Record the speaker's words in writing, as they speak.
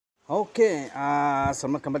Oke,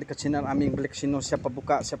 selamat kembali ke channel Aming Black Sino. Siapa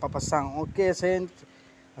buka, siapa pasang. Oke, saya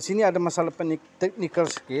sini ada masalah teknikal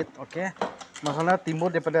sedikit. Oke, masalah timbul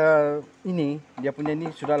daripada ini. Dia punya ini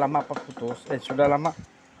sudah lama putus. Sudah lama,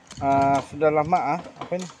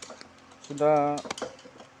 apa ini?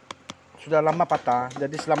 Sudah lama patah.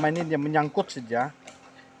 Jadi selama ini dia menyangkut saja.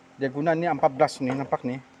 Dia guna ni 14 nih, nampak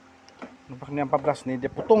nih 14 nih. Dia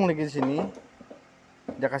potong lagi di sini.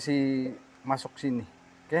 Dia kasih masuk sini.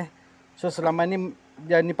 Oke. So selama ini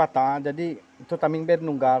dia ini patah, jadi itu timing bearing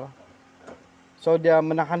nunggal. So dia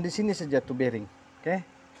menahan di sini saja tuh bearing. Oke.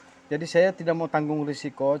 Jadi saya tidak mau tanggung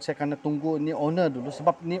risiko, saya akan tunggu ini owner dulu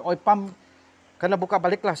sebab ini oil pump karena buka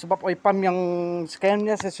balik lah sebab oil pump yang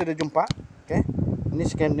scan-nya saya sudah jumpa. Oke. Ini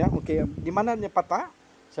scan-nya. Oke, di mana dia patah?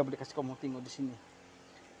 Saya boleh kasih kamu tengok di sini.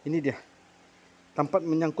 Ini dia. Tempat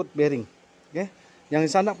menyangkut bearing. Oke. Yang di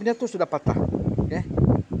sana punya tuh sudah patah. Oke.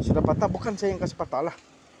 Sudah patah, bukan saya yang kasih patah lah.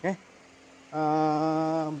 Oke.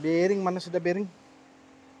 Bearing mana sudah bearing?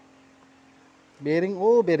 Bearing,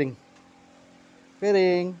 oh bearing.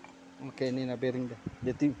 Oke, ini nah bearing dah.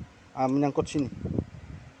 Jadi menyangkut sini.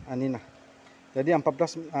 Ini nah. Jadi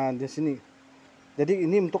 14 di sini. Jadi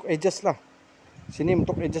ini untuk adjust lah. Sini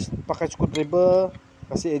untuk adjust pakai screwdriver,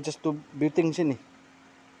 kasih adjust to buting sini.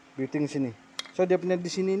 Buting sini. So dia punya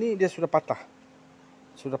di sini ini dia sudah patah.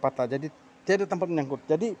 Sudah patah. Jadi tidak ada tempat menyangkut.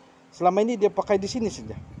 Jadi selama ini dia pakai di sini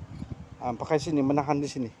saja. Pakai sini, menahan di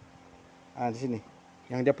sini. Di sini.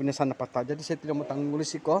 Yang dia punya sana patah. Jadi saya tidak mau tanggung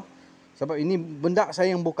risiko. Sebab ini benda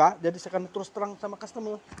saya yang buka. Jadi saya akan terus terang sama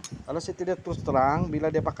customer. Kalau saya tidak terus terang,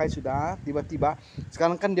 bila dia pakai sudah, tiba-tiba.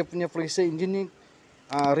 Sekarang kan dia punya freezer engine ini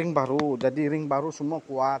ring baru. Jadi ring baru semua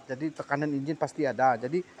kuat. Jadi tekanan engine pasti ada.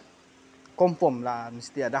 Jadi confirm lah,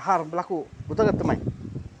 mesti ada hal berlaku. Betul tak teman?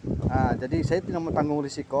 Jadi saya tidak mau tanggung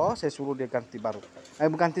risiko. Saya suruh dia ganti baru.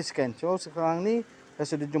 Ganti scan. So sekarang ni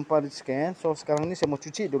saya sudah jumpa di scan. So sekarang ni saya mau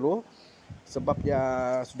cuci dulu sebab dia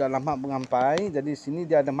sudah lama mengampai. Jadi sini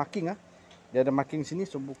dia ada marking Dia ada marking sini.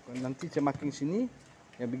 So nanti saya marking sini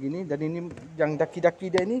yang begini. Dan ini yang daki-daki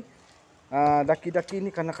dia ini daki-daki ini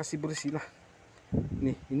karena kasih bersih lah.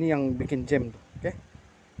 Ini yang bikin jam tuh. Oke.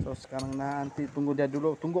 So sekarang nanti tunggu dia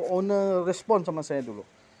dulu. Tunggu owner respon sama saya dulu.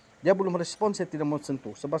 Dia belum respon, saya tidak mau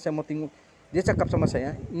sentuh sebab saya mau tengok. Dia cakap sama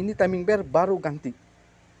saya, ini timing bear baru ganti.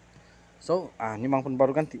 So, ini memang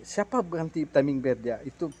baru ganti. Siapa ganti timing bear dia?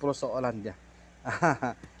 Itu persoalan dia.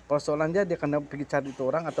 Persoalan dia kena pergi cari itu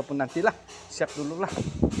orang ataupun nantilah. Siap dulu lah.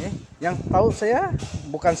 Okay. Yang tahu saya,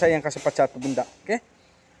 bukan saya yang kasih pecah itu benda. Okay.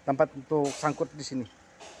 Tempat untuk sangkut di sini.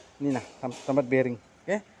 Ini nah, tempat bearing.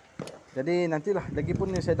 Okay. Jadi nantilah.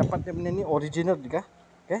 Lagipun saya dapat ini original juga.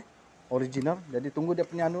 Okay. Original. Jadi tunggu dia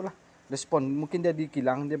punya anu lah. Respon. Mungkin dia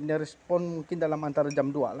dikilang. Dia punya respon mungkin dalam antara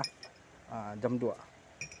jam 2 lah. Jam 2.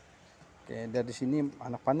 Oke, dia di sini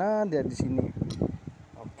anak panah, dia di sini.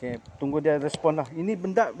 Oke, tunggu dia respon lah. Ini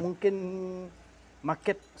benda mungkin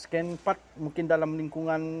market scan part mungkin dalam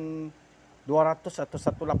lingkungan 200 atau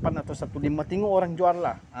 18 atau 15. Tengok orang jual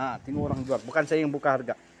lah. Tengok orang jual. Bukan saya yang buka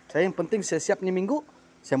harga. Saya yang penting saya siap ni minggu,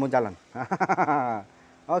 saya mau jalan.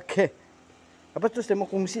 Oke. Lepas tu saya mau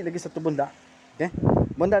kongsi lagi satu benda. Oke.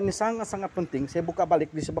 Benda ni sangat-sangat penting. Saya buka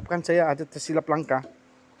balik disebabkan saya ada tersilap langkah.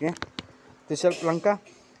 Oke. Tersilap langkah.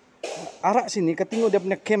 Arak sini, ketinggu dia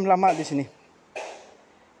punya cam lama di sini.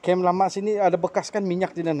 Cam lama sini ada bekas kan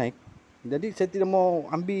minyak tidak naik. Jadi saya tidak mau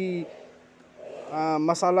ambil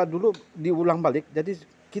masalah dulu diulang balik. Jadi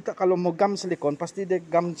kita kalau mau gam silikon pasti dia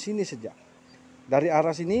gam sini saja. Dari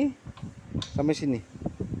arah sini sampai sini.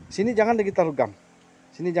 Sini jangan lagi taruh gam.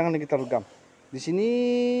 Sini jangan lagi taruh gam. Di sini,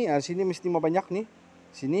 sini mesti mau banyak nih.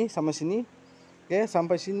 Sini sama sini. Oke,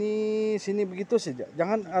 sampai sini begitu saja.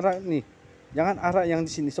 Jangan arah nih. Jangan arah yang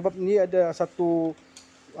di sini sebab ini ada satu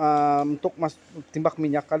untuk timbak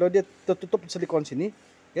minyak. Kalau dia tertutup silikon sini,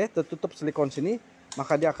 tertutup silikon sini,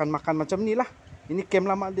 maka dia akan makan macam ni lah. Ini cam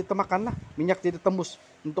lama dia termakan lah, minyak tidak tembus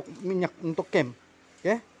untuk minyak untuk cam.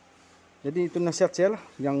 Jadi itu nasihat saya lah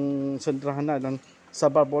yang sederhana dan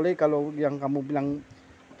sabar boleh. Kalau yang kamu bilang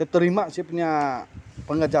terima saya punya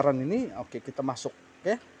pengajaran ini, oke kita masuk.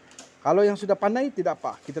 Kalau yang sudah pandai tidak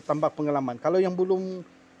apa, kita tambah pengalaman. Kalau yang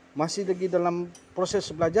belum masih lagi dalam proses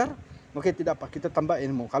belajar, oke tidak apa, kita tambah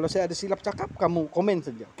ilmu. Kalau saya ada silap cakap, kamu komen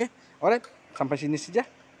saja. Oke, alright, sampai sini saja.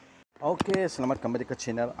 Oke, selamat kembali ke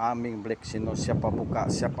channel Aming Black Sino. Siapa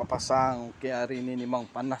buka, siapa pasang. Oke, hari ini memang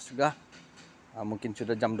panas juga. Mungkin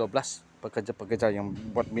sudah jam 12. Pekerja-pekerja yang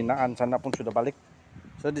buat binaan sana pun sudah balik.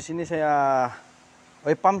 So di sini saya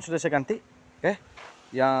oil pump sudah saya ganti. Oke,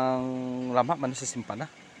 yang lama mana saya simpan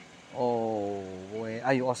sana.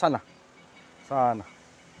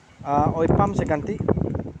 Oil pump saya ganti.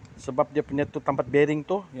 sebab dia punya tu tempat bearing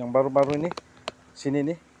tu yang baru-baru ini sini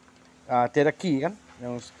nih tiada key kan,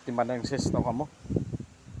 yang seperti mana yang saya tahu kamu.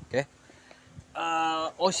 Oke.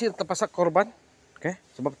 Osir terpaksa korban. Oke,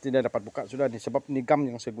 sebab tidak dapat buka sudah nih, sebab ini gam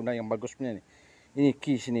yang saya guna yang bagus punya nih. Ini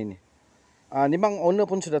key sini nih. Memang owner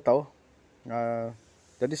pun sudah tahu.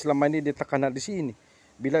 Jadi selama ini dia tekan di sini.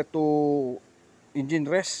 Bila tu engine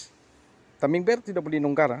rest, timing belt tidak boleh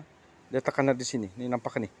nonggar. Dia tekan di sini. Ini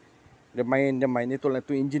nampak nih. Dia main itulah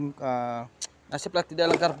itu engine. Nasiblah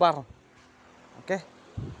tidak langgar bar. Oke.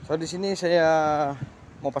 So di sini saya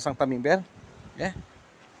mau pasang timing belt. Oke.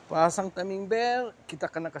 Pasang timing belt, kita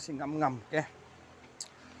kena kasih ngam-ngam. Oke.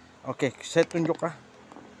 Oke, saya tunjuk lah.